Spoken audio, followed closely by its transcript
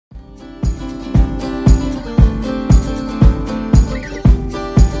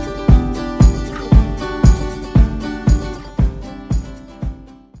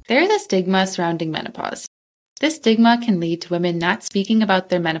There is a stigma surrounding menopause. This stigma can lead to women not speaking about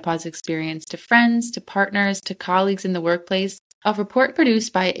their menopause experience to friends, to partners, to colleagues in the workplace. A report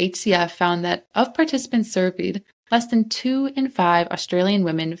produced by HCF found that of participants surveyed, less than 2 in 5 Australian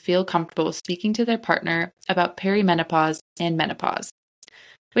women feel comfortable speaking to their partner about perimenopause and menopause,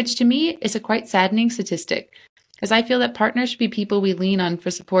 which to me is a quite saddening statistic, as I feel that partners should be people we lean on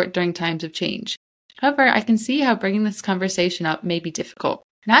for support during times of change. However, I can see how bringing this conversation up may be difficult.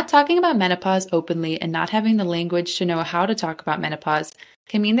 Not talking about menopause openly and not having the language to know how to talk about menopause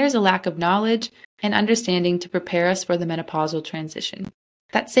can mean there's a lack of knowledge and understanding to prepare us for the menopausal transition.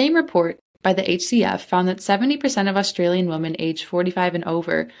 That same report by the HCF found that 70% of Australian women aged 45 and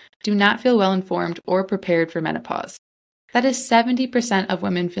over do not feel well informed or prepared for menopause. That is 70% of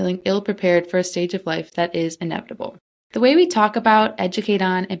women feeling ill-prepared for a stage of life that is inevitable. The way we talk about, educate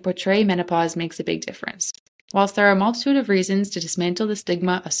on, and portray menopause makes a big difference. Whilst there are a multitude of reasons to dismantle the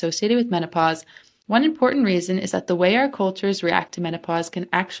stigma associated with menopause, one important reason is that the way our cultures react to menopause can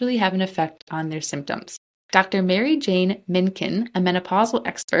actually have an effect on their symptoms. Dr. Mary Jane Minkin, a menopausal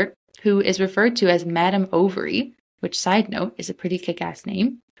expert who is referred to as Madam Ovary, which, side note, is a pretty kick-ass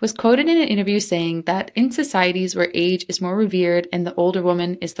name, was quoted in an interview saying that in societies where age is more revered and the older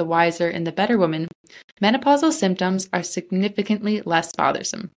woman is the wiser and the better woman, menopausal symptoms are significantly less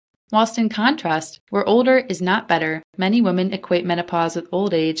bothersome. Whilst in contrast, where older is not better, many women equate menopause with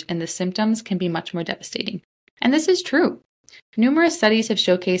old age and the symptoms can be much more devastating. And this is true. Numerous studies have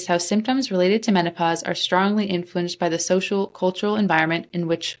showcased how symptoms related to menopause are strongly influenced by the social, cultural environment in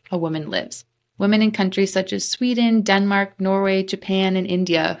which a woman lives. Women in countries such as Sweden, Denmark, Norway, Japan, and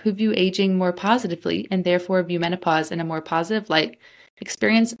India who view aging more positively and therefore view menopause in a more positive light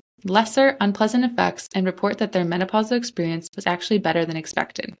experience lesser unpleasant effects and report that their menopausal experience was actually better than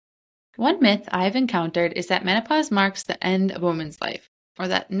expected. One myth I've encountered is that menopause marks the end of a woman's life, or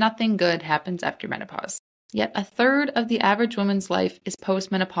that nothing good happens after menopause. Yet 1/3 of the average woman's life is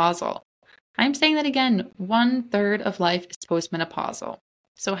postmenopausal. I'm saying that again, 1/3 of life is postmenopausal.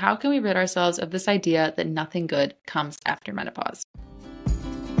 So how can we rid ourselves of this idea that nothing good comes after menopause?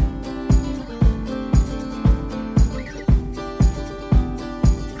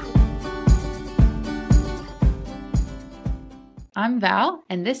 I'm Val,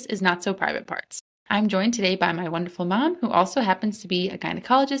 and this is Not So Private Parts. I'm joined today by my wonderful mom, who also happens to be a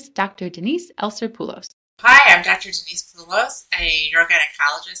gynecologist, Dr. Denise Elser-Poulos. Hi, I'm Dr. Denise Poulos, a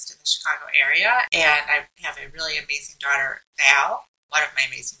urogynecologist in the Chicago area, and I have a really amazing daughter, Val, one of my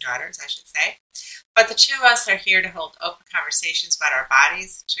amazing daughters, I should say. But the two of us are here to hold open conversations about our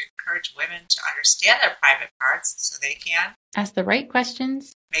bodies, to encourage women to understand their private parts so they can ask the right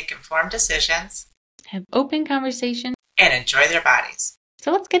questions, make informed decisions, have open conversations, and enjoy their bodies.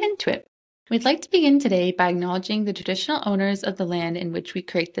 So let's get into it. We'd like to begin today by acknowledging the traditional owners of the land in which we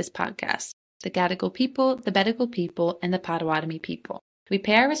create this podcast, the Gadigal people, the Bedigal people, and the Potawatomi people. We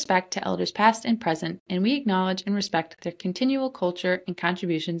pay our respect to elders past and present, and we acknowledge and respect their continual culture and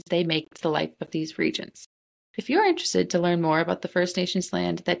contributions they make to the life of these regions. If you are interested to learn more about the First Nations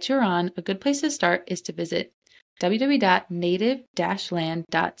land that you're on, a good place to start is to visit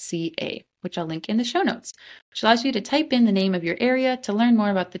www.native-land.ca, which I'll link in the show notes, which allows you to type in the name of your area to learn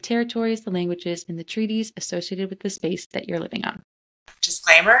more about the territories, the languages, and the treaties associated with the space that you're living on.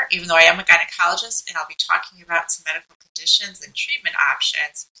 Disclaimer, even though I am a gynecologist and I'll be talking about some medical conditions and treatment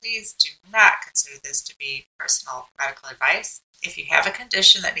options, please do not consider this to be personal medical advice. If you have a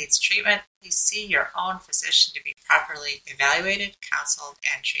condition that needs treatment, please see your own physician to be properly evaluated, counseled,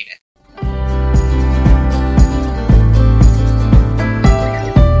 and treated.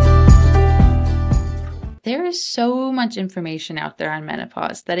 There is so much information out there on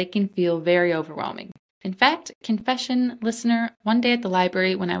menopause that it can feel very overwhelming. In fact, confession, listener, one day at the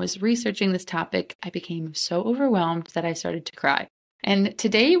library when I was researching this topic, I became so overwhelmed that I started to cry. And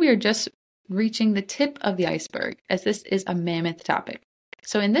today we are just reaching the tip of the iceberg, as this is a mammoth topic.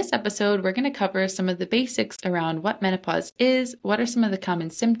 So in this episode, we're going to cover some of the basics around what menopause is, what are some of the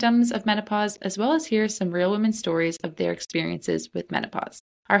common symptoms of menopause, as well as hear some real women's stories of their experiences with menopause.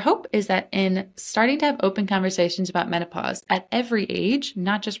 Our hope is that in starting to have open conversations about menopause at every age,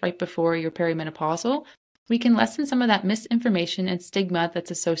 not just right before you're perimenopausal, we can lessen some of that misinformation and stigma that's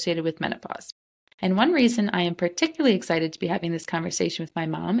associated with menopause. And one reason I am particularly excited to be having this conversation with my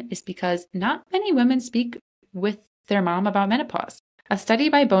mom is because not many women speak with their mom about menopause. A study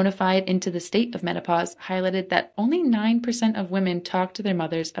by Bonafide into the state of menopause highlighted that only 9% of women talk to their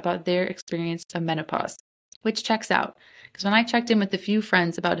mothers about their experience of menopause, which checks out. Because when I checked in with a few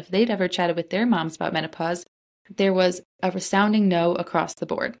friends about if they'd ever chatted with their moms about menopause, there was a resounding no across the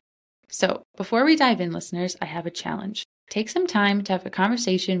board. So before we dive in, listeners, I have a challenge. Take some time to have a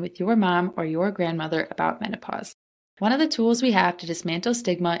conversation with your mom or your grandmother about menopause. One of the tools we have to dismantle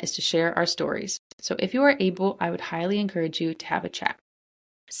stigma is to share our stories. So if you are able, I would highly encourage you to have a chat.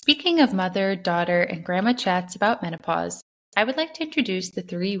 Speaking of mother, daughter, and grandma chats about menopause, I would like to introduce the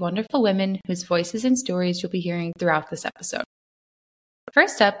three wonderful women whose voices and stories you'll be hearing throughout this episode.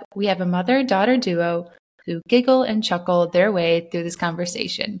 First up, we have a mother-daughter duo who giggle and chuckle their way through this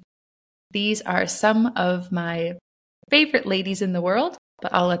conversation. These are some of my favorite ladies in the world,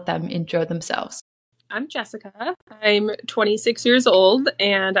 but I'll let them intro themselves. I'm Jessica. I'm 26 years old,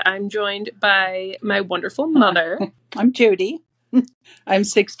 and I'm joined by my wonderful mother. I'm Judy. I'm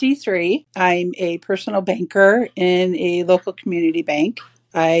 63. I'm a personal banker in a local community bank.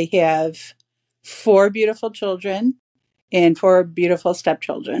 I have 4 beautiful children and 4 beautiful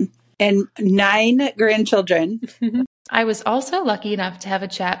stepchildren and 9 grandchildren. I was also lucky enough to have a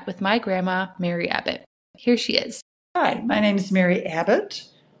chat with my grandma, Mary Abbott. Here she is. Hi, my name is Mary Abbott.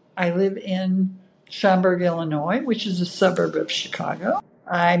 I live in Schaumburg, Illinois, which is a suburb of Chicago.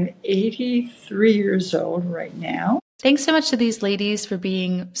 I'm 83 years old right now. Thanks so much to these ladies for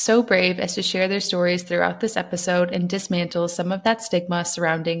being so brave as to share their stories throughout this episode and dismantle some of that stigma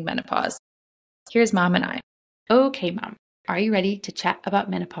surrounding menopause. Here's Mom and I. Okay, Mom, are you ready to chat about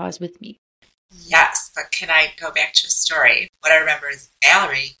menopause with me? Yes, but can I go back to a story? What I remember is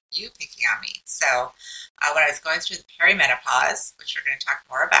Valerie, you picking on me. So when I was going through the perimenopause, which we're going to talk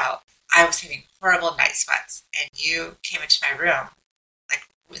more about, I was having horrible night sweats. And you came into my room like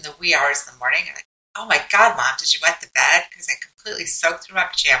in the wee hours of the morning. And like, oh my God, Mom, did you wet the bed? Because I completely soaked through my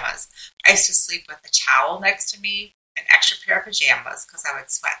pajamas. I used to sleep with a towel next to me, an extra pair of pajamas, because I would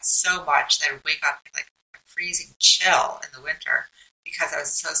sweat so much that I would wake up in like a freezing chill in the winter because I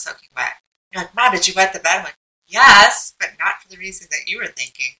was so soaking wet. You're like, Mom, did you wet the bed? I'm like, yes, but not for the reason that you were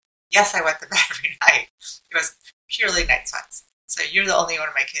thinking. Yes, I wet the bed every night. It was purely night sweats. So you're the only one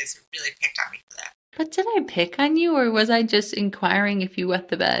of my kids who really picked on me for that. But did I pick on you, or was I just inquiring if you wet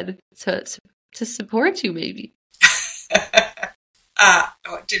the bed to support you, maybe?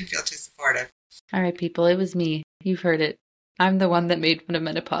 It didn't feel too supportive. All right, people, it was me. You've heard it. I'm the one that made fun of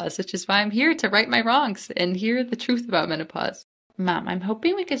menopause, which is why I'm here to right my wrongs and hear the truth about menopause. Mom, I'm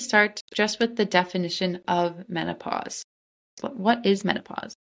hoping we could start just with the definition of menopause. What is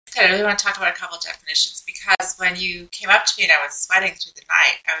menopause? I really want to talk about a couple of definitions because when you came up to me and I was sweating through the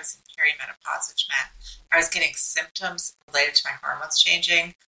night, I was in perimenopause, which meant I was getting symptoms related to my hormones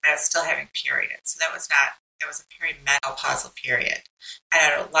changing, but I was still having periods. So that was a perimenopausal period. And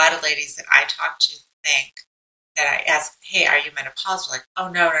I know a lot of ladies that I talk to think that I ask, hey, are you menopausal? Like, oh,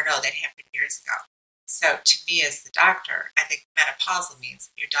 no, that happened years ago. So to me as the doctor, I think menopausal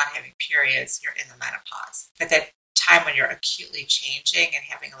means you're done having periods, you're in the menopause. But that time when you're acutely changing and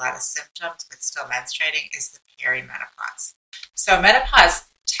having a lot of symptoms but still menstruating is the perimenopause. So menopause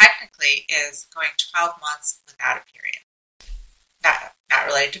technically is going 12 months without a period. Not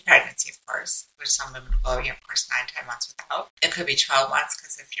related to pregnancy, of course, which some women will go, of course, 9-10 months without. It could be 12 months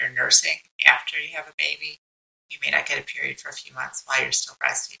because if you're nursing after you have a baby, you may not get a period for a few months while you're still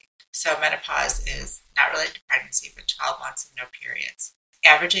breastfeeding. So menopause is not related to pregnancy, but 12 months of no periods.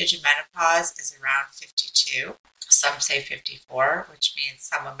 Average age of menopause is around 52. Some say 54, which means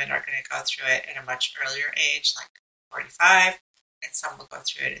some women are going to go through it at a much earlier age, like 45, and some will go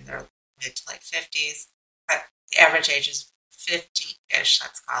through it in their mid to late 50s. But the average age is 50-ish,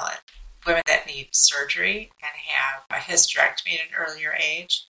 let's call it. Women that need surgery and have a hysterectomy at an earlier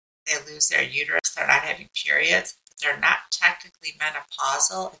age, they lose their uterus, they're not having periods. They're not technically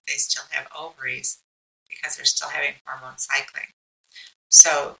menopausal if they still have ovaries because they're still having hormone cycling.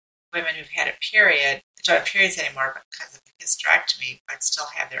 So women who've had a period, don't have periods anymore because of a hysterectomy, but still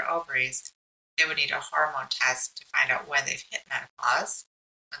have their ovaries, they would need a hormone test to find out when they've hit menopause,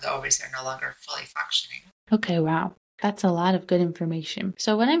 when the ovaries are no longer fully functioning. Okay, wow. That's a lot of good information.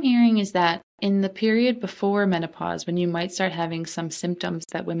 So what I'm hearing is that in the period before menopause, when you might start having some symptoms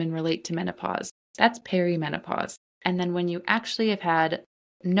that women relate to menopause, that's perimenopause. And then when you actually have had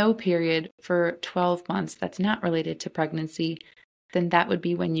no period for 12 months that's not related to pregnancy, then that would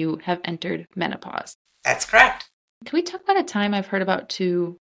be when you have entered menopause. That's correct. Can we talk about a time I've heard about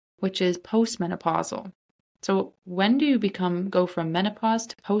too, which is postmenopausal? So when do you go from menopause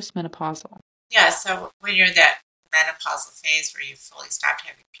to postmenopausal? Yeah, so when you're in that menopausal phase where you fully stopped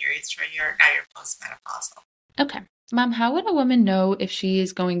having periods for a year, now you're postmenopausal. Okay. Mom, how would a woman know if she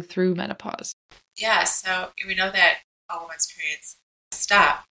is going through menopause? Yeah, so we know that a woman's periods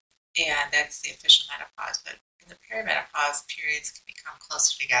stop, and that's the official menopause. But in the perimenopause, periods can become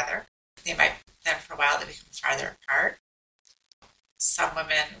closer together. They might, then for a while, they become farther apart. Some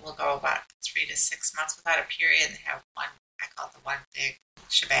women will go about 3 to 6 months without a period and have one, I call it the one big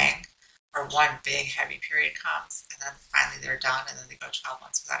shebang, or one big heavy period comes, and then finally they're done, and then they go 12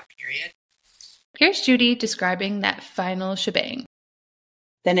 months without a period. Here's Judy describing that final shebang.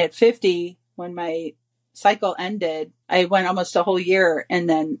 Then at 50, when my cycle ended, I went almost a whole year and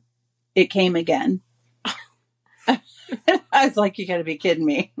then it came again. I was like, you got to be kidding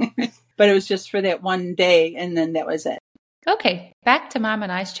me. But it was just for that one day and then that was it. Okay, back to Mom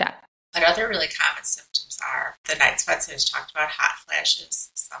and I's chat. But other really common symptoms are the night sweats I just talked about, hot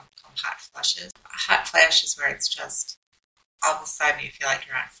flashes, some call them hot flushes. A hot flash is where it's just all of a sudden you feel like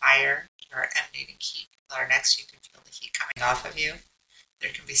you're on fire, you're emanating heat. People are next to you, can feel the heat coming off of you.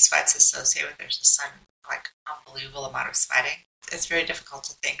 There can be sweats associated with there's a sudden, unbelievable amount of sweating. It's very difficult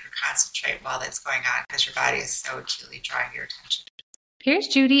to think or concentrate while that's going on because your body is so acutely drawing your attention. Here's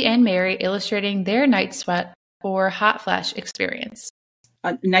Judy and Mary illustrating their night sweat or hot flash experience.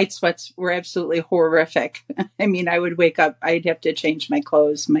 Night sweats were absolutely horrific. I mean, I would wake up, I'd have to change my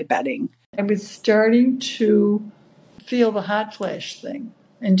clothes, my bedding. I was starting to feel the hot flash thing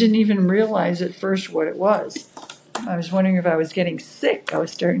and didn't even realize at first what it was. I was wondering if I was getting sick. I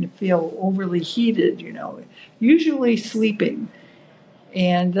was starting to feel overly heated, usually sleeping.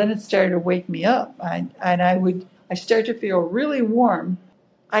 And then it started to wake me up. I start to feel really warm.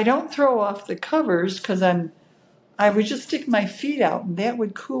 I don't throw off the covers because I would just stick my feet out and that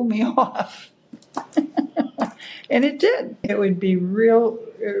would cool me off. And it did. It would be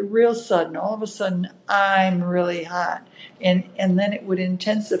real sudden. All of a sudden, I'm really hot. And then it would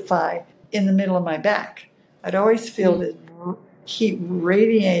intensify in the middle of my back. I'd always feel this heat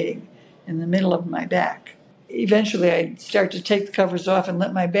radiating in the middle of my back. Eventually, I'd start to take the covers off and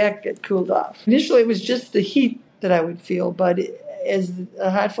let my back get cooled off. Initially, it was just the heat that I would feel, but as the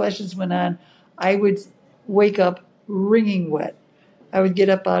hot flashes went on, I would wake up wringing wet. I would get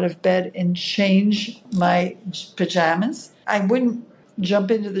up out of bed and change my pajamas. I wouldn't jump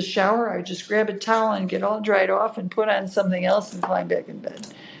into the shower. I would just grab a towel and get all dried off and put on something else and climb back in bed.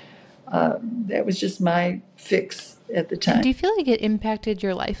 That was just my fix at the time. Do you feel like it impacted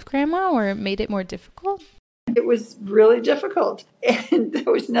your life, Grandma, or made it more difficult? It was really difficult, and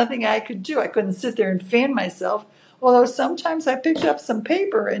there was nothing I could do. I couldn't sit there and fan myself, although sometimes I picked up some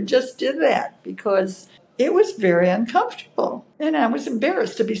paper and just did that because it was very uncomfortable, and I was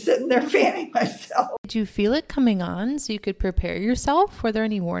embarrassed to be sitting there fanning myself. Did you feel it coming on so you could prepare yourself? Were there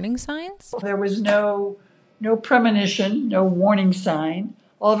any warning signs? There was no premonition, no warning sign.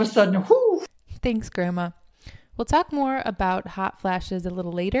 All of a sudden, whoo! Thanks, Grandma. We'll talk more about hot flashes a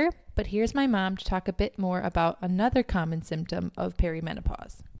little later, but here's my mom to talk a bit more about another common symptom of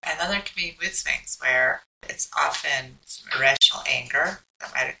perimenopause. Another can be mood swings where it's often some irrational anger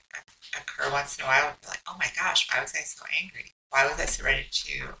that might occur once in a while. Be like, oh my gosh, why was I so angry? Why was I so ready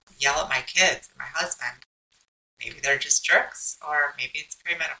to yell at my kids and my husband? Maybe they're just jerks, or maybe it's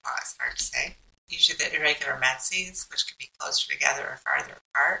perimenopause, hard to say. Usually the irregular menses, which can be closer together or farther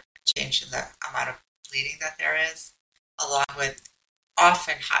apart, change in the amount of bleeding that there is, along with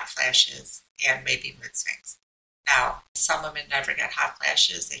often hot flashes and maybe mood swings. Now, some women never get hot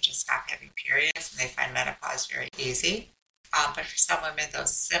flashes, they just stop having periods and they find menopause very easy. But for some women,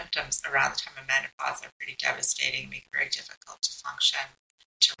 those symptoms around the time of menopause are pretty devastating, make it very difficult to function,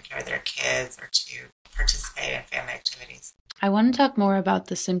 to take care of their kids, or to participate in family activities. I want to talk more about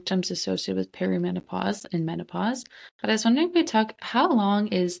the symptoms associated with perimenopause and menopause, but I was wondering if we talk, how long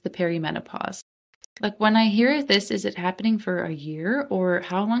is the perimenopause? Like when I hear this, is it happening for a year, or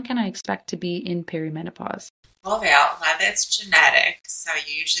how long can I expect to be in perimenopause? Well, Val, that's genetic, so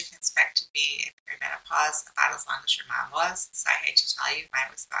you usually can expect to be in perimenopause about as long as your mom was. So I hate to tell you,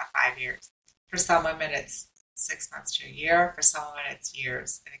 mine was about 5 years. For some women, it's 6 months to a year. For some women, it's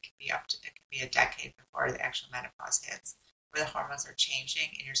years, and it can be a decade before the actual menopause hits, where the hormones are changing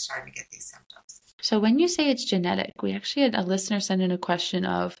and you're starting to get these symptoms. So when you say it's genetic, we actually had a listener send in a question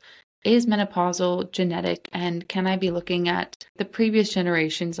of, is menopausal genetic, and can I be looking at the previous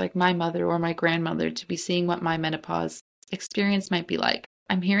generations, like my mother or my grandmother, to be seeing what my menopause experience might be like?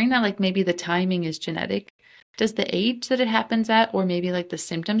 I'm hearing that like maybe the timing is genetic. Does the age that it happens at, or maybe like the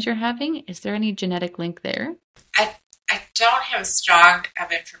symptoms you're having, is there any genetic link there? I don't have strong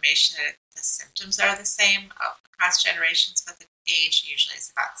of information that the symptoms are the same across generations, but the age usually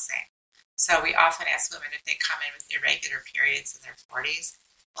is about the same. So we often ask women if they come in with irregular periods in their 40s,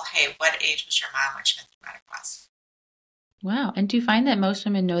 well, hey, what age was your mom when she went through menopause? Wow. And do you find that most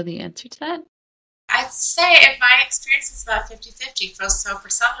women know the answer to that? I'd say in my experience, it's about 50-50. So for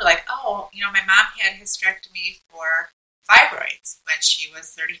some, they're like, oh, my mom had hysterectomy for fibroids when she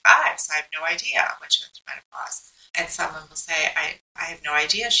was 35, so I have no idea when she went through menopause. And someone will say, I have no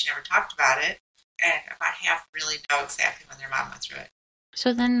idea, she never talked about it. And about half really know exactly when their mom went through it.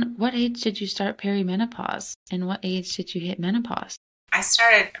 So then what age did you start perimenopause? And what age did you hit menopause? I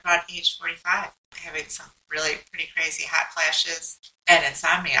started about age 45, having some really pretty crazy hot flashes and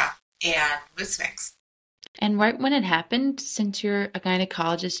insomnia and mood swings. And right when it happened, since you're a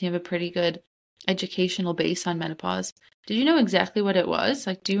gynecologist and you have a pretty good educational base on menopause, did you know exactly what it was?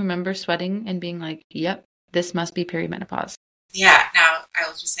 Like, do you remember sweating and being like, yep, this must be perimenopause? Yeah, now I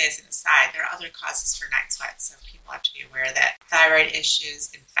will just say as an aside, there are other causes for night sweats, so people have to be aware that thyroid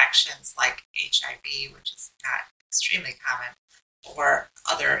issues, infections like HIV, which is not extremely common, or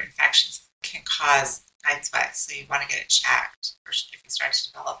other infections can cause night sweats, so you want to get it checked if you start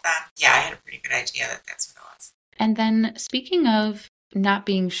to develop them. Yeah, I had a pretty good idea that that's what it was. And then speaking of not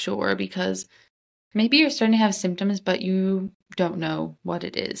being sure, because maybe you're starting to have symptoms, but you don't know what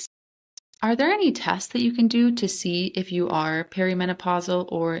it is. Are there any tests that you can do to see if you are perimenopausal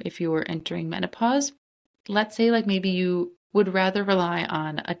or if you are entering menopause? Let's say like maybe you would rather rely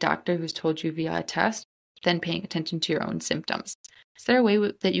on a doctor who's told you via a test than paying attention to your own symptoms. Is there a way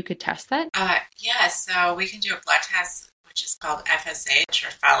that you could test that? Yeah, so we can do a blood test, which is called FSH,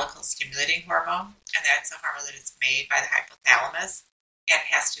 or follicle stimulating hormone, and that's a hormone that is made by the hypothalamus and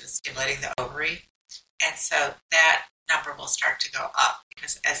has to do with stimulating the ovary. And so that number will start to go up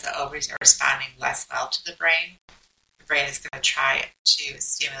because as the ovaries are responding less well to the brain is going to try to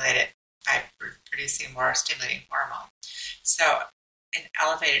stimulate it by producing more stimulating hormone. So an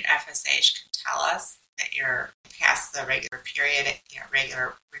elevated FSH can tell us that you're past the regular period,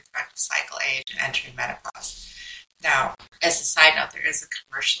 regular reproductive cycle age and entering menopause. Now, as a side note, there is a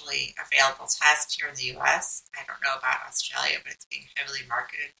commercially available test here in the U.S. I don't know about Australia, but it's being heavily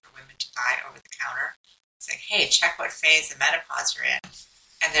marketed for women to buy over the counter. Saying, hey, check what phase of menopause you're in.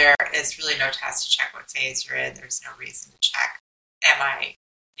 And there is really no test to check what phase you're in. There's no reason to check. Am I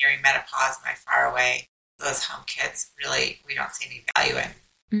nearing menopause? Am I far away? Those home kits, really, we don't see any value in.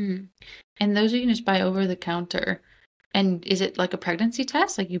 Mm. And those you can just buy over the counter. And is it like a pregnancy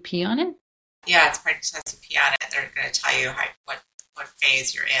test? Like you pee on it? Yeah, it's a pregnancy test. You pee on it. They're going to tell you what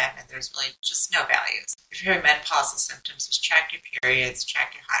phase you're in. And there's really just no values. If you're having menopausal symptoms, just check your periods,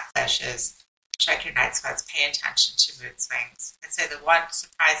 check your hot flashes, check your night sweats, pay attention to mood swings. I'd say the one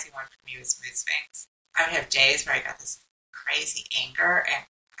surprising one for me was mood swings. I would have days where I got this crazy anger and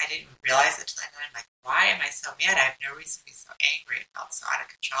I didn't even realize it until I'm like, why am I so mad? I have no reason to be so angry. It felt so out of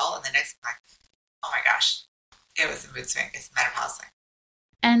control. And the next I'm like, oh my gosh, it was a mood swing. It's a menopause thing.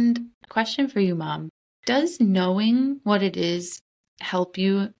 And a question for you, Mom. Does knowing what it is help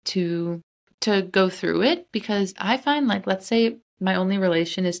you to go through it? Because I find like, let's say my only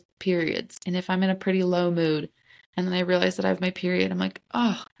relation is periods. And if I'm in a pretty low mood and then I realize that I have my period, I'm like,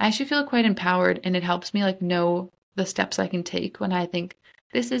 oh, I actually feel quite empowered. And it helps me like know the steps I can take when I think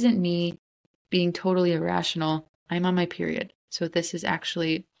this isn't me being totally irrational. I'm on my period. So this is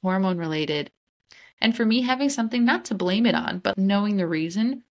actually hormone related. And for me, having something not to blame it on, but knowing the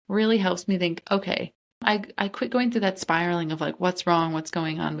reason really helps me think, okay, I quit going through that spiraling of like, what's wrong? What's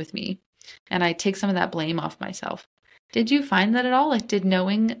going on with me? And I take some of that blame off myself. Did you find that at all? Like, did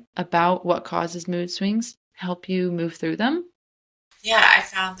knowing about what causes mood swings help you move through them? Yeah, I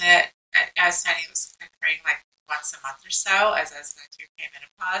found that I was finding it was occurring like once a month or so as I was going through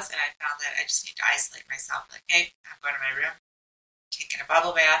perimenopause, and I found that I just need to isolate myself. Like, hey, I'm going to my room, taking a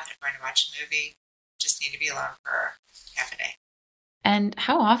bubble bath, I'm going to watch a movie, just need to be alone for half a day. And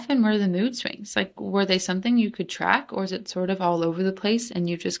how often were the mood swings? Like, were they something you could track, or is it sort of all over the place and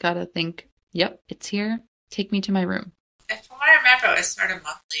you just got to think, yep, it's here, take me to my room? From what I remember, it was sort of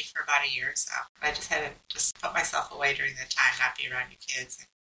monthly for about a year or so. I just had to just put myself away during the time, not be around your kids, and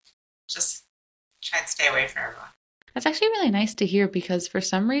just try and stay away from everyone. That's actually really nice to hear because for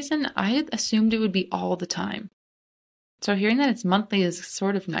some reason, I assumed it would be all the time. So hearing that it's monthly is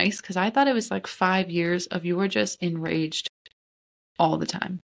sort of nice because I thought it was like 5 years of you were just enraged all the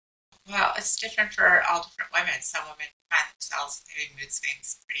time. Well, it's different for all different women. Some women find themselves having mood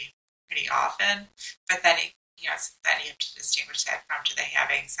swings pretty often, but then then you have to distinguish that from, do they have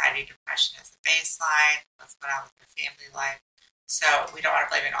anxiety, depression as a baseline? What's going on with their family life? So we don't want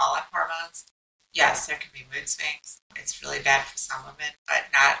to blame it all on hormones. Yes, there can be mood swings. It's really bad for some women, but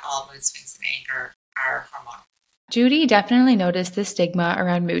not all mood swings and anger are hormonal. Judy definitely noticed the stigma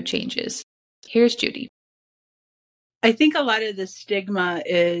around mood changes. Here's Judy. I think a lot of the stigma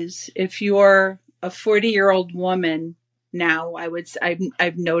is if you're a 40-year-old woman now,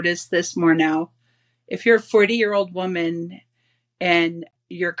 I've noticed this more now. If you're a 40-year-old woman and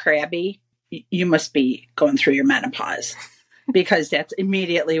you're crabby you must be going through your menopause. Because that's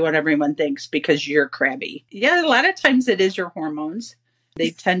immediately what everyone thinks, because you're crabby. Yeah, a lot of times it is your hormones. They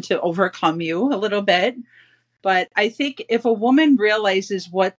tend to overcome you a little bit. But I think if a woman realizes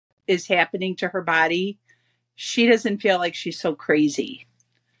what is happening to her body, she doesn't feel like she's so crazy.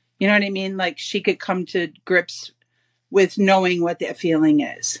 You know what I mean? Like she could come to grips with knowing what that feeling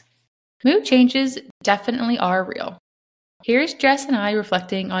is. Mood changes definitely are real. Here's Jess and I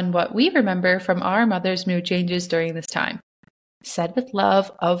reflecting on what we remember from our mother's mood changes during this time. Said with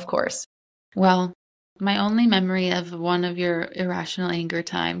love, of course. Well, my only memory of one of your irrational anger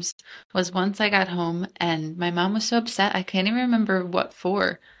times was once I got home and my mom was so upset I can't even remember what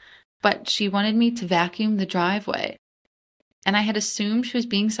for, but she wanted me to vacuum the driveway. And I had assumed she was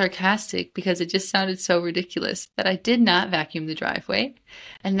being sarcastic because it just sounded so ridiculous that I did not vacuum the driveway.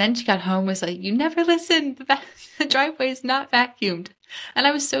 And then she got home and was like, "You never listen. The driveway is not vacuumed." And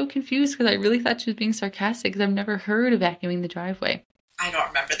I was so confused because I really thought she was being sarcastic because I've never heard of vacuuming the driveway. I don't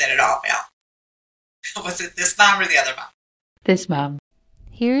remember that at all, Val. Was it this mom or the other mom? This mom.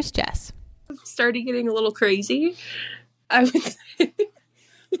 Here's Jess. Started getting a little crazy. I would say.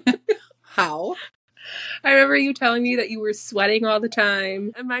 How? I remember you telling me that you were sweating all the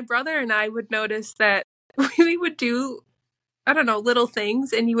time. And my brother and I would notice that we would do, I don't know, little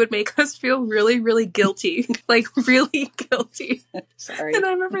things, and you would make us feel really, really guilty. Like, really guilty. Sorry. And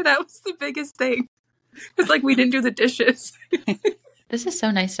I remember that was the biggest thing. It's like we didn't do the dishes. This is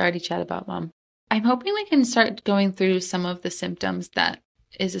so nice to already chat about, Mom. I'm hoping we can start going through some of the symptoms that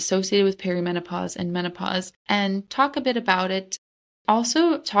is associated with perimenopause and menopause and talk a bit about it.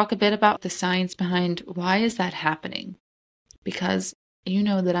 Also, talk a bit about the science behind why is that happening? Because you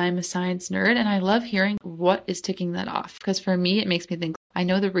know that I'm a science nerd and I love hearing what is ticking that off. Because for me, it makes me think, I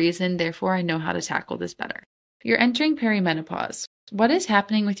know the reason, therefore I know how to tackle this better. You're entering perimenopause. What is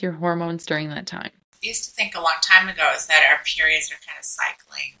happening with your hormones during that time? I used to think a long time ago is that our periods are kind of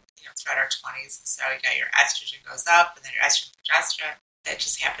cycling, throughout our 20s. And so you got your estrogen goes up and then your estrogen, progesterone. That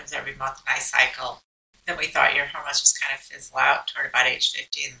just happens every month, and I cycle. Then we thought your hormones just kind of fizzle out toward about age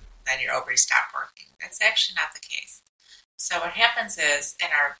 50, and then your ovaries stop working. That's actually not the case. So what happens is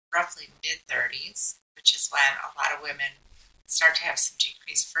in our roughly mid-30s, which is when a lot of women start to have some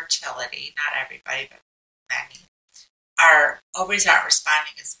decreased fertility, not everybody, but many, our ovaries aren't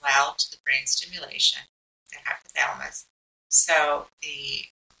responding as well to the brain stimulation, the hypothalamus. So the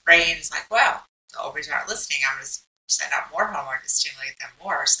brain is like, well, the ovaries aren't listening. I'm going to send out more hormone to stimulate them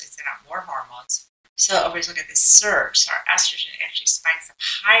more. So they send out more hormones. So the ovaries look at this surge. So our estrogen actually spikes up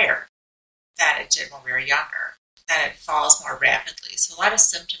higher than it did when we were younger. Then it falls more rapidly. So a lot of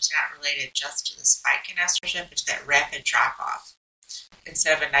symptoms are not related just to the spike in estrogen, but to that rapid drop off.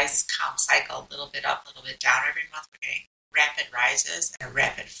 Instead of a nice calm cycle, a little bit up, a little bit down every month, we're getting rapid rises and a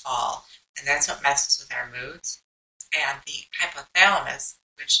rapid fall. And that's what messes with our moods. And the hypothalamus,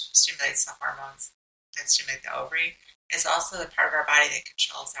 which stimulates the hormones that stimulate the ovary, is also the part of our body that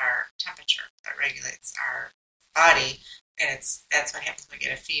controls our temperature, that regulates our body. And that's what happens when we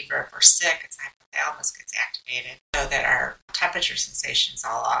get a fever. If we're sick, it's the hypothalamus gets activated so that our temperature sensation is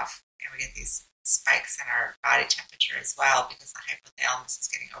all off. And we get these spikes in our body temperature as well because the hypothalamus is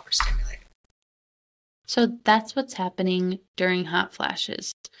getting overstimulated. So that's what's happening during hot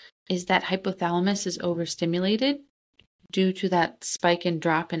flashes, is that hypothalamus is overstimulated due to that spike and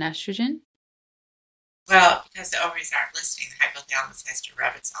drop in estrogen? Well, because the ovaries aren't listening, the hypothalamus has to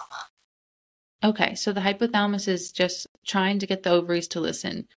rev itself up. Okay, so the hypothalamus is just trying to get the ovaries to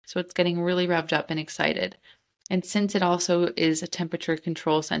listen. So it's getting really revved up and excited. And since it also is a temperature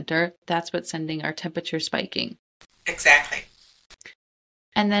control center, that's what's sending our temperature spiking. Exactly.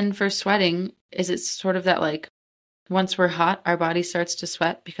 And then for sweating, is it sort of that like, once we're hot, our body starts to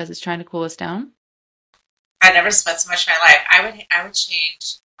sweat because it's trying to cool us down? I never sweat so much in my life. I would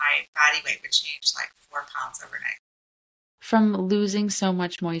change, my body weight would change like 4 pounds overnight. From losing so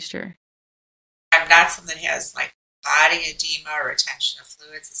much moisture. I'm not someone that has like body edema or retention of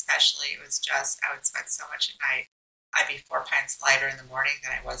fluids, especially. It was just, I would sweat so much at night. I'd be 4 pints lighter in the morning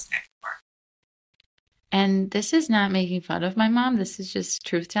than I was the night before. And this is not making fun of my mom. This is just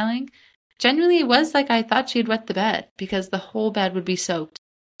truth telling. Genuinely, it was like I thought she'd wet the bed because the whole bed would be soaked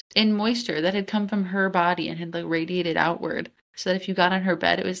in moisture that had come from her body and had like radiated outward. So that if you got on her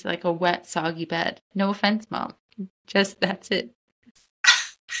bed, it was like a wet, soggy bed. No offense, Mom. Just that's it.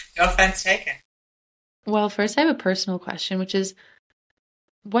 No offense taken. Well, first I have a personal question, which is,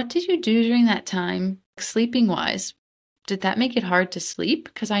 what did you do during that time, sleeping-wise? Did that make it hard to sleep?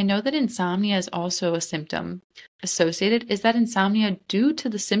 Because I know that insomnia is also a symptom associated. Is that insomnia due to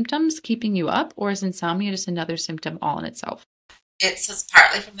the symptoms keeping you up, or is insomnia just another symptom all in itself? It's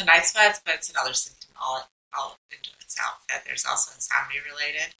partly from the night sweats, but it's another symptom all into itself that there's also insomnia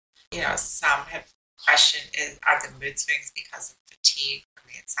related. Some have questioned are the mood swings because of fatigue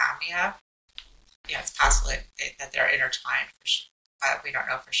from the insomnia? Yeah, it's possible that they're intertwined, for sure, but we don't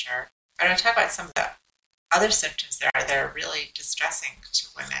know for sure. But I'm going to talk about some of the other symptoms that are really distressing to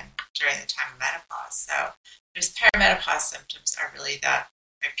women during the time of menopause. So there's perimenopause symptoms are really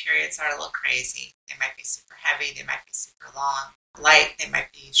my periods are a little crazy. They might be super heavy. They might be super long. Light. They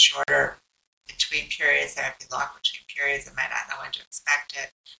might be shorter between periods. They might be long between periods. They might not know when to expect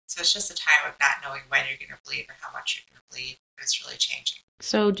it. So it's just a time of not knowing when you're going to bleed or how much you're going to bleed. It's really changing.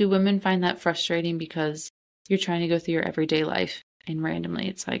 So do women find that frustrating because you're trying to go through your everyday life and randomly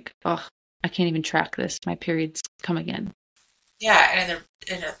it's like, oh, I can't even track this. My periods come again. Yeah, and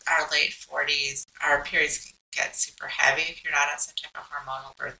in our late 40s, our periods can get super heavy if you're not on some type of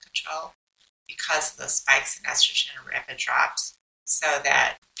hormonal birth control because of the spikes in estrogen and rapid drops. So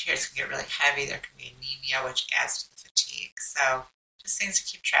that periods can get really heavy. There can be anemia, which adds to the fatigue. So just things to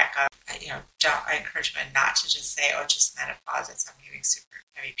keep track of. I encourage women not to just say, oh, it's just menopause. I'm having super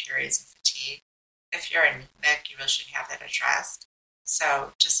heavy periods and fatigue. If you're anemic, you really should have that addressed.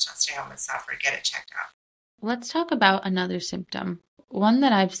 So just don't stay home and suffer. Get it checked out. Let's talk about another symptom. One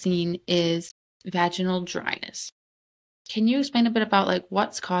that I've seen is vaginal dryness. Can you explain a bit about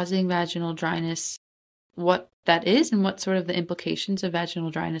what's causing vaginal dryness, what that is, and what sort of the implications of vaginal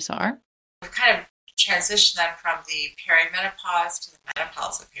dryness are? We've kind of transitioned then from the perimenopause to the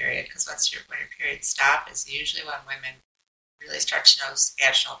menopausal period, because when your periods stop is usually when women really start to notice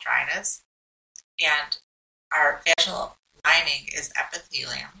vaginal dryness. And our vaginal lining is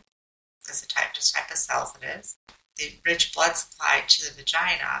epithelium. That's the type of cells it is. The rich blood supply to the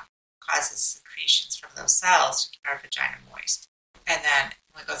vagina causes secretions from those cells to keep our vagina moist. And then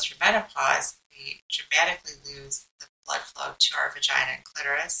when we go through menopause, we dramatically lose the blood flow to our vagina and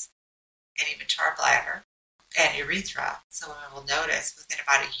clitoris, and even to our bladder and urethra. So women will notice within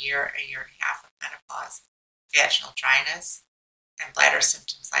about a year and a half of menopause, vaginal dryness and bladder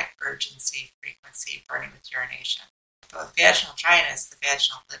symptoms like urgency, frequency, burning with urination. But with vaginal dryness, the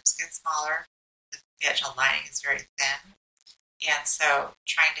vaginal lips get smaller, the vaginal lining is very thin, and so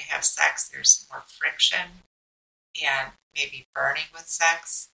trying to have sex, there's more friction and maybe burning with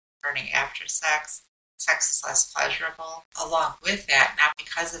sex, burning after sex. Sex is less pleasurable. Along with that, not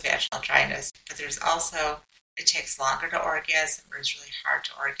because of vaginal dryness, but there's also, it takes longer to orgasm, or it's really hard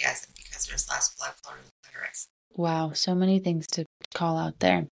to orgasm because there's less blood flow to the clitoris. Wow, so many things to call out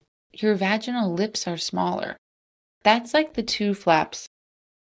there. Your vaginal lips are smaller. That's like the two flaps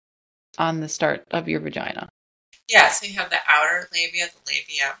on the start of your vagina. Yeah, so you have the outer labia, the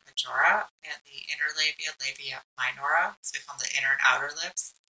labia majora, and the inner labia, labia minora. So we call them the inner and outer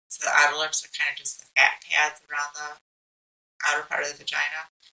lips. So the outer lips are kind of just the fat pads around the outer part of the vagina.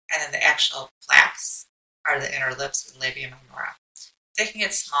 And then the actual flaps are the inner lips with labia minora. They can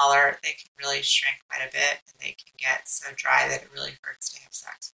get smaller, they can really shrink quite a bit, and they can get so dry that it really hurts to have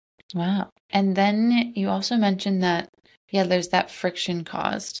sex. Wow. And then you also mentioned that, there's that friction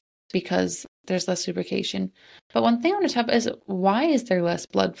caused because there's less lubrication. But one thing I want to talk about is, why is there less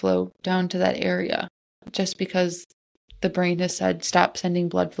blood flow down to that area? Just because the brain has said stop sending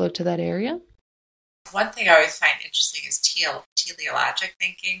blood flow to that area? One thing I always find interesting is teleologic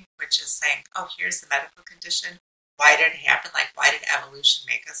thinking, which is saying, oh, here's the medical condition. Why did it happen? Why did evolution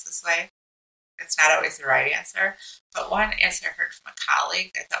make us this way? It's not always the right answer. But one answer I heard from a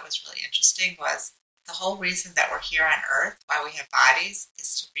colleague that I thought was really interesting was the whole reason that we're here on Earth, why we have bodies,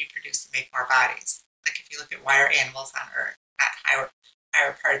 is to reproduce and make more bodies. If you look at why are animals on Earth, not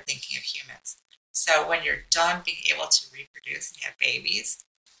higher part of thinking of humans. So when you're done being able to reproduce and have babies,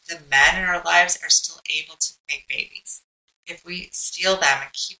 the men in our lives are still able to make babies. If we steal them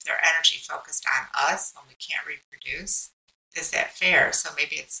and keep their energy focused on us when we can't reproduce, is that fair? So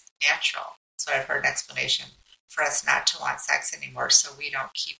maybe it's natural. That's what I've heard an explanation for us not to want sex anymore, so we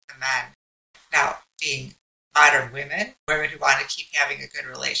don't keep the men. Now, being modern women who want to keep having a good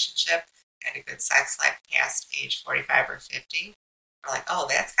relationship and a good sex life past age 45 or 50, we're like, oh,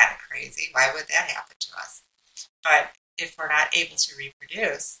 that's kind of crazy. Why would that happen to us? But if we're not able to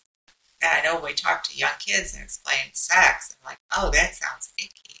reproduce, and I know when we talk to young kids and explain sex, and like, oh, that sounds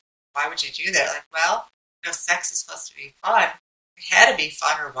icky. Why would you do that? Well, sex is supposed to be fun. It had to be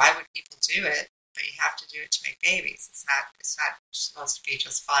fun, or why would people do it? But you have to do it to make babies. It's not supposed to be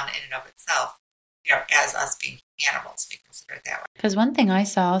just fun in and of itself. As us being animals, we consider it that way. Because one thing I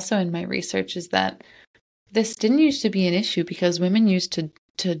saw also in my research is that this didn't used to be an issue because women used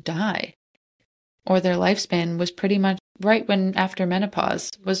to die, or their lifespan was pretty much right when after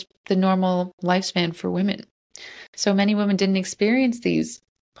menopause was the normal lifespan for women. So many women didn't experience these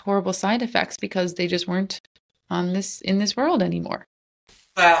horrible side effects because they just weren't in this world anymore.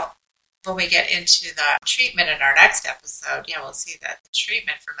 Well, when we get into the treatment in our next episode, we'll see that the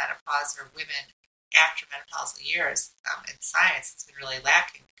treatment for menopause or women after menopausal years in science has been really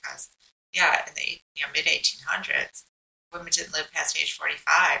lacking because, in the mid 1800s, women didn't live past age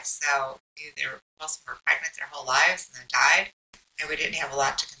 45, so most of them were pregnant their whole lives and then died, and we didn't have a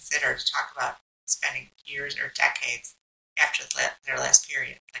lot to consider to talk about spending years or decades after their last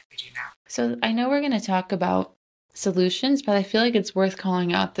period like we do now. So I know we're going to talk about solutions, but I feel like it's worth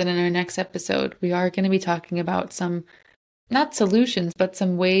calling out that in our next episode, we are going to be talking about some, not solutions, but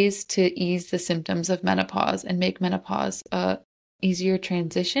some ways to ease the symptoms of menopause and make menopause a easier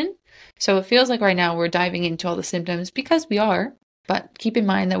transition. So it feels like right now we're diving into all the symptoms because we are, but keep in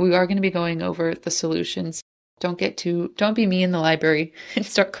mind that we are going to be going over the solutions. Don't be me in the library and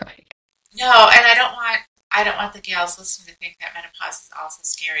start crying. No, and I don't want the gals listening to think that menopause is also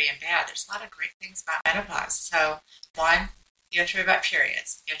scary and bad. There's a lot of great things about menopause. So, one, you don't have to worry about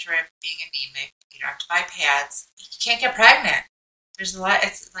periods. You don't have to worry about being anemic. You don't have to buy pads. You can't get pregnant. There's a lot.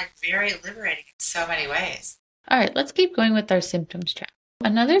 It's like very liberating in so many ways. All right, let's keep going with our symptoms track.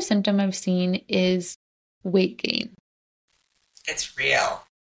 Another symptom I've seen is weight gain. It's real.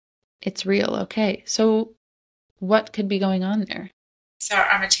 It's real. Okay. So what could be going on there? So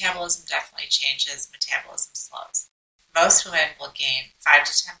our metabolism definitely changes. Metabolism slows. Most women will gain 5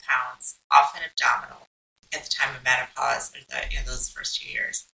 to 10 pounds, often abdominal, at the time of menopause or those first few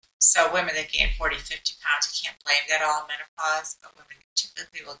years. So women that gain 40, 50 pounds, you can't blame that all on menopause, but women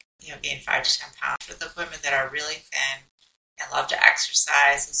typically will gain 5 to 10 pounds. For the women that are really thin and love to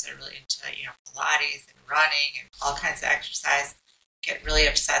exercise, those that are really into Pilates and running and all kinds of exercise, get really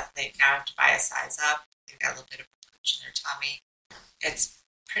upset that they now have to buy a size up. They've got a little bit of a pooch in their tummy. It's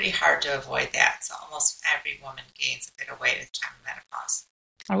pretty hard to avoid that. So almost every woman gains a bit of weight at the time of menopause.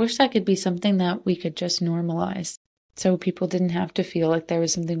 I wish that could be something that we could just normalize so people didn't have to feel like there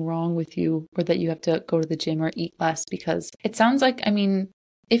was something wrong with you or that you have to go to the gym or eat less, because it sounds like,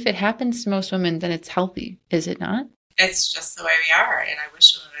 if it happens to most women, then it's healthy, is it not? It's just the way we are, and I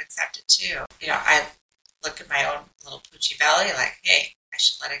wish women would accept it too. I look at my own little poochy belly like, hey, I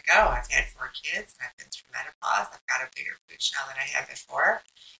should let it go. I've had 4 kids, and I've been through menopause. I've got a bigger pooch now than I had before,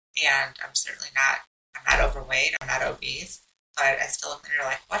 and I'm not overweight. I'm not obese, but I still look at her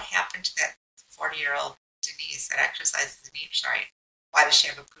like, what happened to that 40-year-old Denise that exercises and eats right? Why does she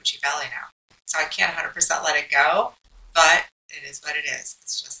have a poochy belly now? So I can't 100% let it go, but it is what it is.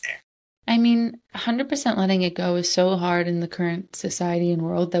 It's just there. 100% letting it go is so hard in the current society and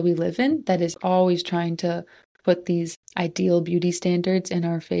world that we live in, that is always trying to put these ideal beauty standards in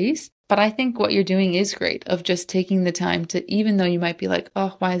our face. But I think what you're doing is great, of just taking the time to, even though you might be like,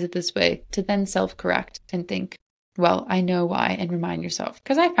 oh, why is it this way? To then self-correct and think, well, I know why, and remind yourself.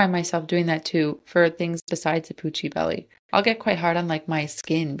 Because I find myself doing that too for things besides a poochy belly. I'll get quite hard on my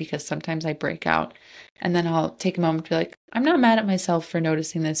skin because sometimes I break out. And then I'll take a moment to be like, I'm not mad at myself for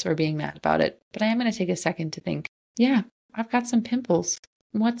noticing this or being mad about it. But I am going to take a second to think, yeah, I've got some pimples.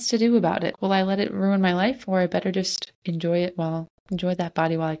 What's to do about it? Will I let it ruin my life, or I better just enjoy that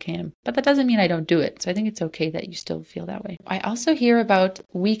body while I can? But that doesn't mean I don't do it. So I think it's okay that you still feel that way. I also hear about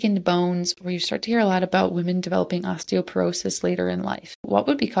weakened bones, where you start to hear a lot about women developing osteoporosis later in life. What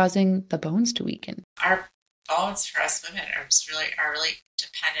would be causing the bones to weaken? Our bones for us women are really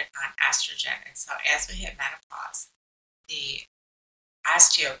dependent on estrogen. And so as we hit menopause, the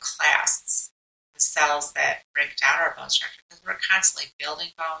osteoclasts, the cells that break down our bone structure, because we're constantly building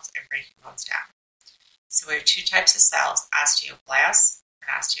bones and breaking bones down. So we have 2 types of cells, osteoblasts and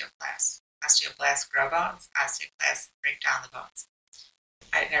osteoclasts. Osteoblasts grow bones, osteoclasts break down the bones.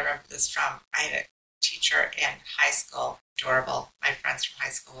 I remember this I had a teacher in high school, adorable. My friends from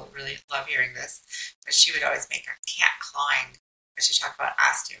high school will really love hearing this, but she would always make a cat clawing when she talked about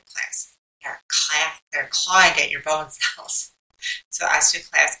osteoclasts. They're clawing at your bone cells. So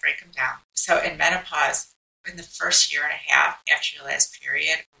osteoclasts break them down. So in menopause, in the first year and a half after your last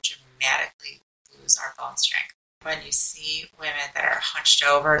period, we dramatically lose our bone strength. When you see women that are hunched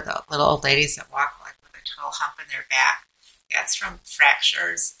over, the little old ladies that walk like with a total hump in their back, that's from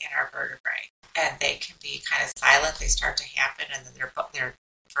fractures in our vertebrae. And they can be kind of silent. They start to happen, and then their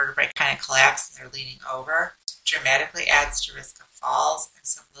vertebrae kind of collapse, and they're leaning over. Dramatically adds to risk of falls, and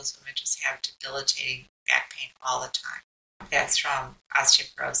some of those women just have debilitating back pain all the time. That's from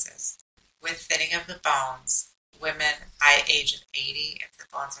osteoporosis. With thinning of the bones, women by age of 80, if the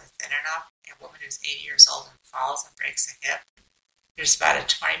bones are thin enough, a woman who's 80 years old and falls and breaks a hip, there's about a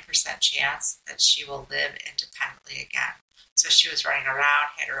 20% chance that she will live independently again. So she was running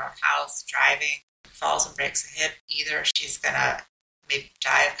around, had her own house, driving, falls and breaks a hip, either she's going to maybe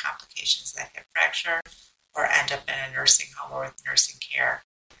die of complications of that hip fracture or end up in a nursing home or with nursing care,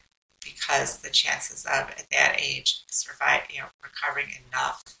 because the chances of at that age recovering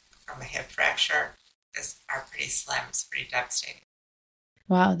enough from a hip fracture are pretty slim. It's pretty devastating.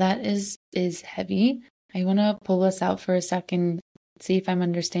 Wow, that is heavy. I want to pull this out for a second, see if I'm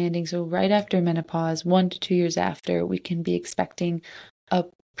understanding. So right after menopause, 1 to 2 years after, we can be expecting a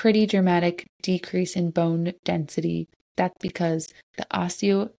pretty dramatic decrease in bone density. That's because the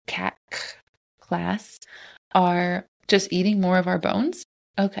osteoclasts are just eating more of our bones.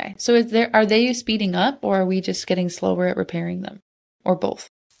 Okay, so are they speeding up, or are we just getting slower at repairing them, or both?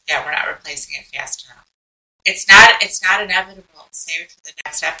 Yeah, we're not replacing it fast enough. It's not inevitable. Save it for the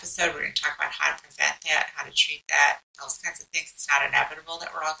next episode. We're going to talk about how to prevent that, how to treat that, those kinds of things. It's not inevitable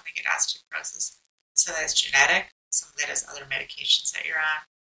that we're all going to get osteoporosis. Some of that is genetic. Some of that is other medications that you're on.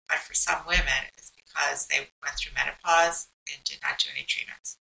 But for some women, it's because they went through menopause and did not do any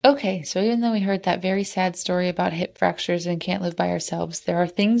treatments. Okay, so even though we heard that very sad story about hip fractures and can't live by ourselves, there are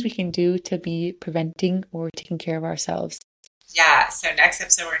things we can do to be preventing or taking care of ourselves. Yeah, so next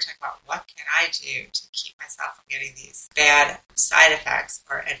episode we're going to talk about what can I do to keep myself from getting these bad side effects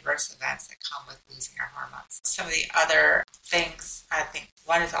or adverse events that come with losing our hormones. Some of the other things, I think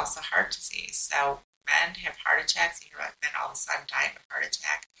one is also heart disease. So men have heart attacks. You hear about men all of a sudden dying of heart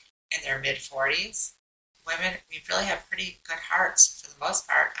attack in their mid-40s. Women, we really have pretty good hearts for the most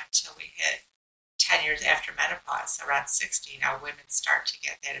part until we hit 10 years after menopause. So around 60, now women start to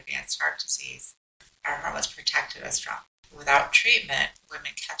get that advanced heart disease. Our hormones protected us from. Without treatment,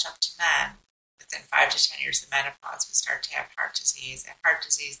 women catch up to men. Within 5 to 10 years of menopause, we start to have heart disease. And heart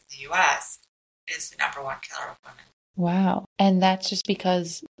disease in the U.S. is the number one killer of women. Wow. And that's just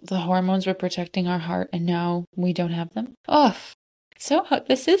because the hormones were protecting our heart and now we don't have them? Oh, so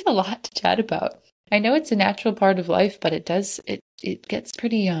this is a lot to chat about. I know it's a natural part of life, but it gets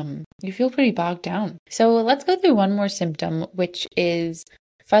pretty, you feel pretty bogged down. So let's go through one more symptom, which is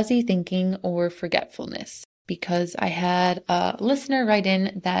fuzzy thinking or forgetfulness. Because I had a listener write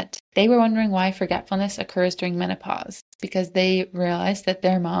in that they were wondering why forgetfulness occurs during menopause, because they realized that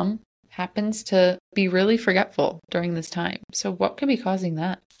their mom happens to be really forgetful during this time. So what could be causing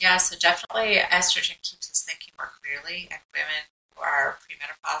that? Yeah, so definitely estrogen keeps us thinking more clearly, and women who are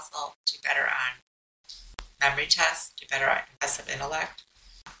premenopausal do better on memory tests, do better on tests of intellect.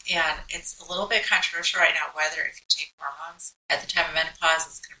 And it's a little bit controversial right now whether if you take hormones at the time of menopause,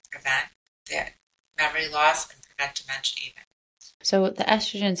 it's going to prevent that memory loss and prevent dementia even. So the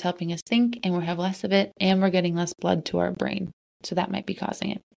estrogen is helping us think, and we have less of it, and we're getting less blood to our brain. So that might be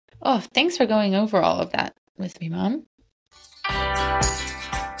causing it. Oh, thanks for going over all of that with me, Mom.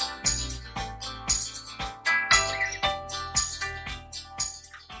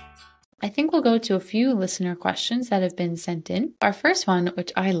 I think we'll go to a few listener questions that have been sent in. Our first one,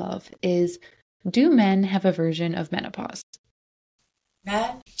 which I love, is, do men have a version of menopause?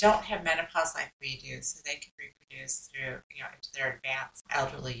 Men don't have menopause like we do, so they can reproduce through, into their advanced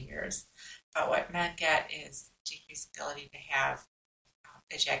elderly years. But what men get is decreased ability to have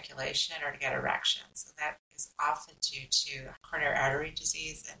ejaculation or to get erections. So that is often due to coronary artery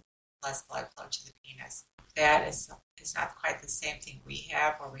disease and less blood flow to the penis. That is not quite the same thing we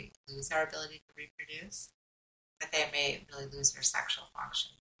have, where we lose our ability to reproduce, but they may really lose their sexual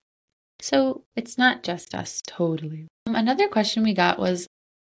function. So it's not just us, totally. Another question we got was,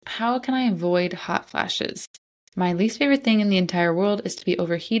 how can I avoid hot flashes? My least favorite thing in the entire world is to be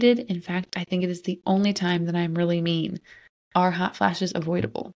overheated. In fact, I think it is the only time that I'm really mean. Are hot flashes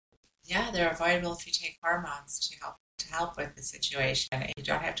avoidable? Yeah, they're avoidable if you take hormones to help with the situation. You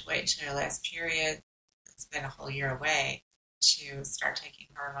don't have to wait until your last period. It's been a whole year away to start taking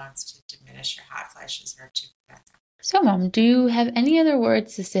hormones to diminish your hot flashes or to prevent them. So, Mom, do you have any other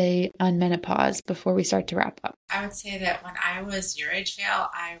words to say on menopause before we start to wrap up? I would say that when I was your age, Val,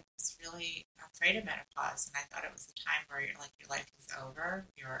 I was really afraid of menopause, and I thought it was a time where your life was over.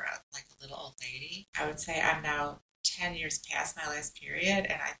 You're like a little old lady. I would say I'm now 10 years past my last period,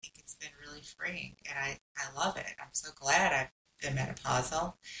 and I think it's been really freeing, and I love it. I'm so glad I've been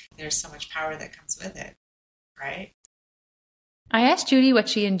menopausal. There's so much power that comes with it, right? I asked Judy what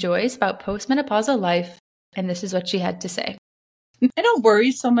she enjoys about postmenopausal life, and this is what she had to say. I don't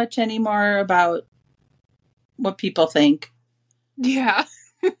worry so much anymore about what people think. Yeah.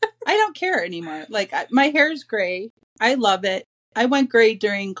 I don't care anymore. My hair's gray. I love it. I went gray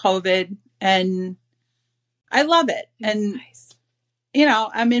during COVID, and I love it. That's and, nice.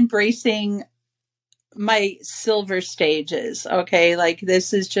 I'm embracing my silver stages. Okay.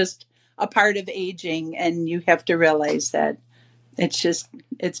 This is just a part of aging, and you have to realize that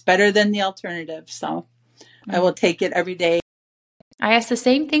it's better than the alternative. So I will take it every day. I asked the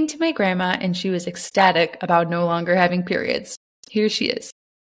same thing to my grandma, and she was ecstatic about no longer having periods. Here she is.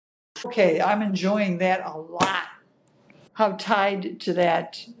 Okay, I'm enjoying that a lot. How tied to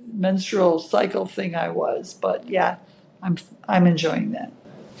that menstrual cycle thing I was, but yeah, I'm enjoying that.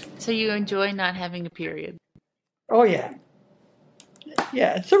 So you enjoy not having a period? Oh yeah,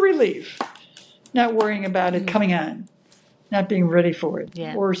 yeah, it's a relief. Not worrying about it coming on, not being ready for it,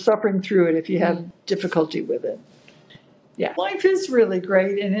 Yeah. or suffering through it if you have difficulty with it. Yeah, life is really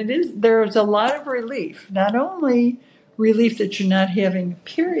great, and there's a lot of relief. Not only relief that you're not having a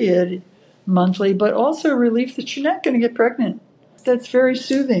period monthly, but also relief that you're not going to get pregnant. That's very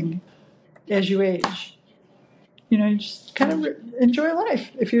soothing as you age. You just kind of enjoy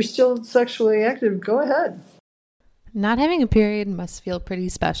life. If you're still sexually active, go ahead. Not having a period must feel pretty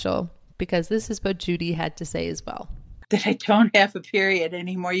special, because this is what Judy had to say as well. That I don't have a period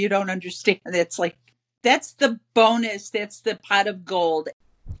anymore. You don't understand. That's the bonus. That's the pot of gold.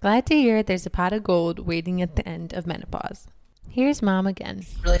 Glad to hear there's a pot of gold waiting at the end of menopause. Here's Mom again.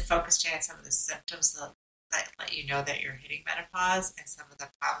 Really focused on some of the symptoms that let you know that you're hitting menopause and some of the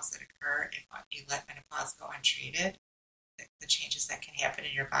problems that occur if you let menopause go untreated, the changes that can happen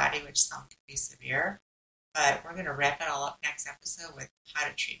in your body, which some can be severe. But we're going to wrap it all up next episode with how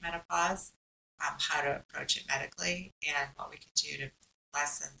to treat menopause, how to approach it medically, and what we can do to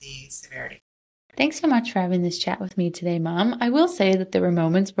lessen the severity. Thanks so much for having this chat with me today, Mom. I will say that there were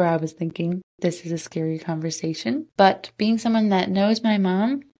moments where I was thinking, this is a scary conversation. But being someone that knows my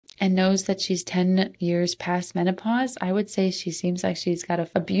mom and knows that she's 10 years past menopause, I would say she seems like she's got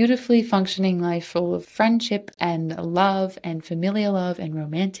a beautifully functioning life full of friendship and love and familial love and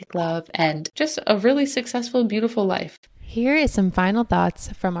romantic love and just a really successful, beautiful life. Here is some final thoughts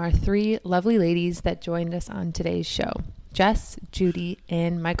from our three lovely ladies that joined us on today's show, Jess, Judy,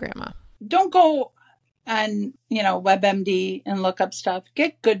 and my grandma. Don't go on, WebMD and look up stuff.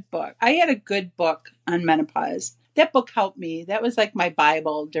 Get good book. I had a good book on menopause. That book helped me. That was like my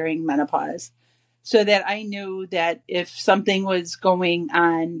Bible during menopause, so that I knew that if something was going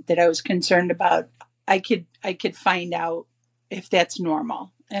on that I was concerned about, I could find out if that's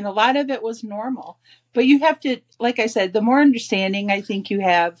normal. And a lot of it was normal. But you have to, like I said, the more understanding I think you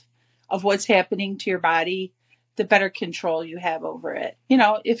have of what's happening to your body, the better control you have over it.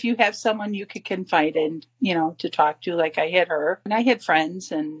 If you have someone you could confide in, to talk to, like I had her, and I had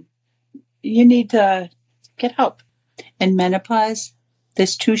friends, and you need to get help. And menopause,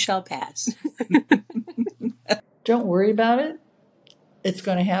 this too shall pass. Don't worry about it. It's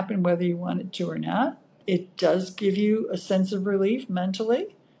going to happen whether you want it to or not. It does give you a sense of relief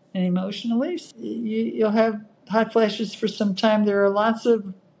mentally and emotionally. You'll have hot flashes for some time. There are lots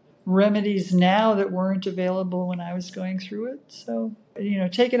of remedies now that weren't available when I was going through it. So,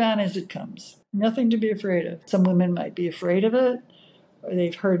 take it on as it comes. Nothing to be afraid of. Some women might be afraid of it, or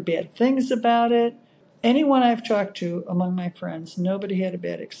they've heard bad things about it. Anyone I've talked to among my friends, nobody had a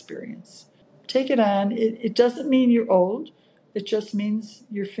bad experience. Take it on. It doesn't mean you're old. It just means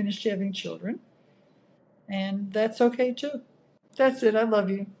you're finished having children. And that's okay too. That's it. I love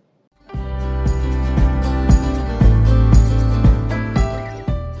you.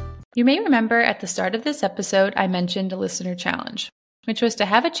 You may remember at the start of this episode, I mentioned a listener challenge, which was to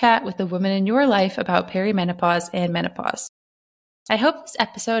have a chat with a woman in your life about perimenopause and menopause. I hope this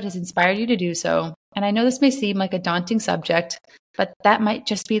episode has inspired you to do so, and I know this may seem like a daunting subject, but that might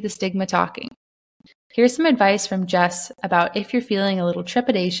just be the stigma talking. Here's some advice from Jess about if you're feeling a little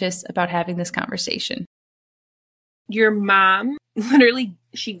trepidatious about having this conversation. Your mom, literally,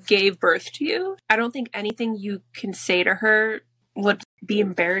 she gave birth to you. I don't think anything you can say to her would be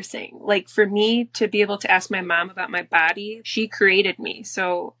embarrassing. Like, for me to be able to ask my mom about my body, she created me.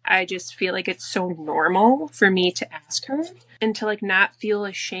 So I just feel like it's so normal for me to ask her and to not feel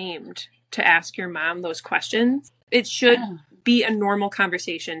ashamed to ask your mom those questions. It should be a normal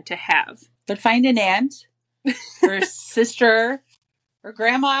conversation to have. But find an aunt or a sister or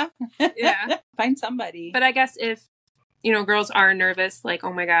grandma. Yeah. Find somebody. But I guess if, girls are nervous,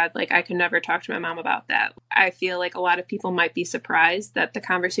 oh my God, I could never talk to my mom about that. I feel like a lot of people might be surprised that the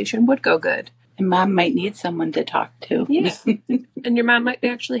conversation would go good. And mom might need someone to talk to. Yeah. And your mom might be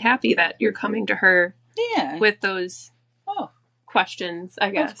actually happy that you're coming to her with those questions,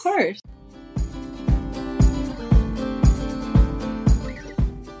 I guess. Of course.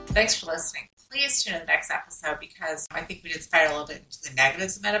 Thanks for listening. please tune in the next episode because I think we did spiral a little bit into the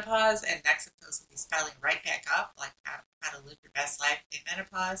negatives of menopause, and next episode will be spiraling right back up, like how to live your best life in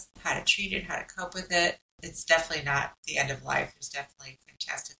menopause, how to treat it, how to cope with it. It's definitely not the end of life. There's definitely a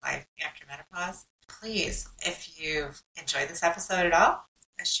fantastic life after menopause. Please, if you've enjoyed this episode at all,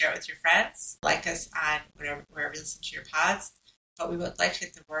 share it with your friends. Like us on wherever you listen to your pods. But we would like to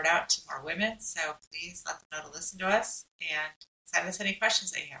get the word out to more women, so please let them know to listen to us and send us any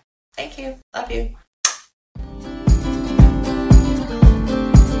questions that you have. Thank you. Love you.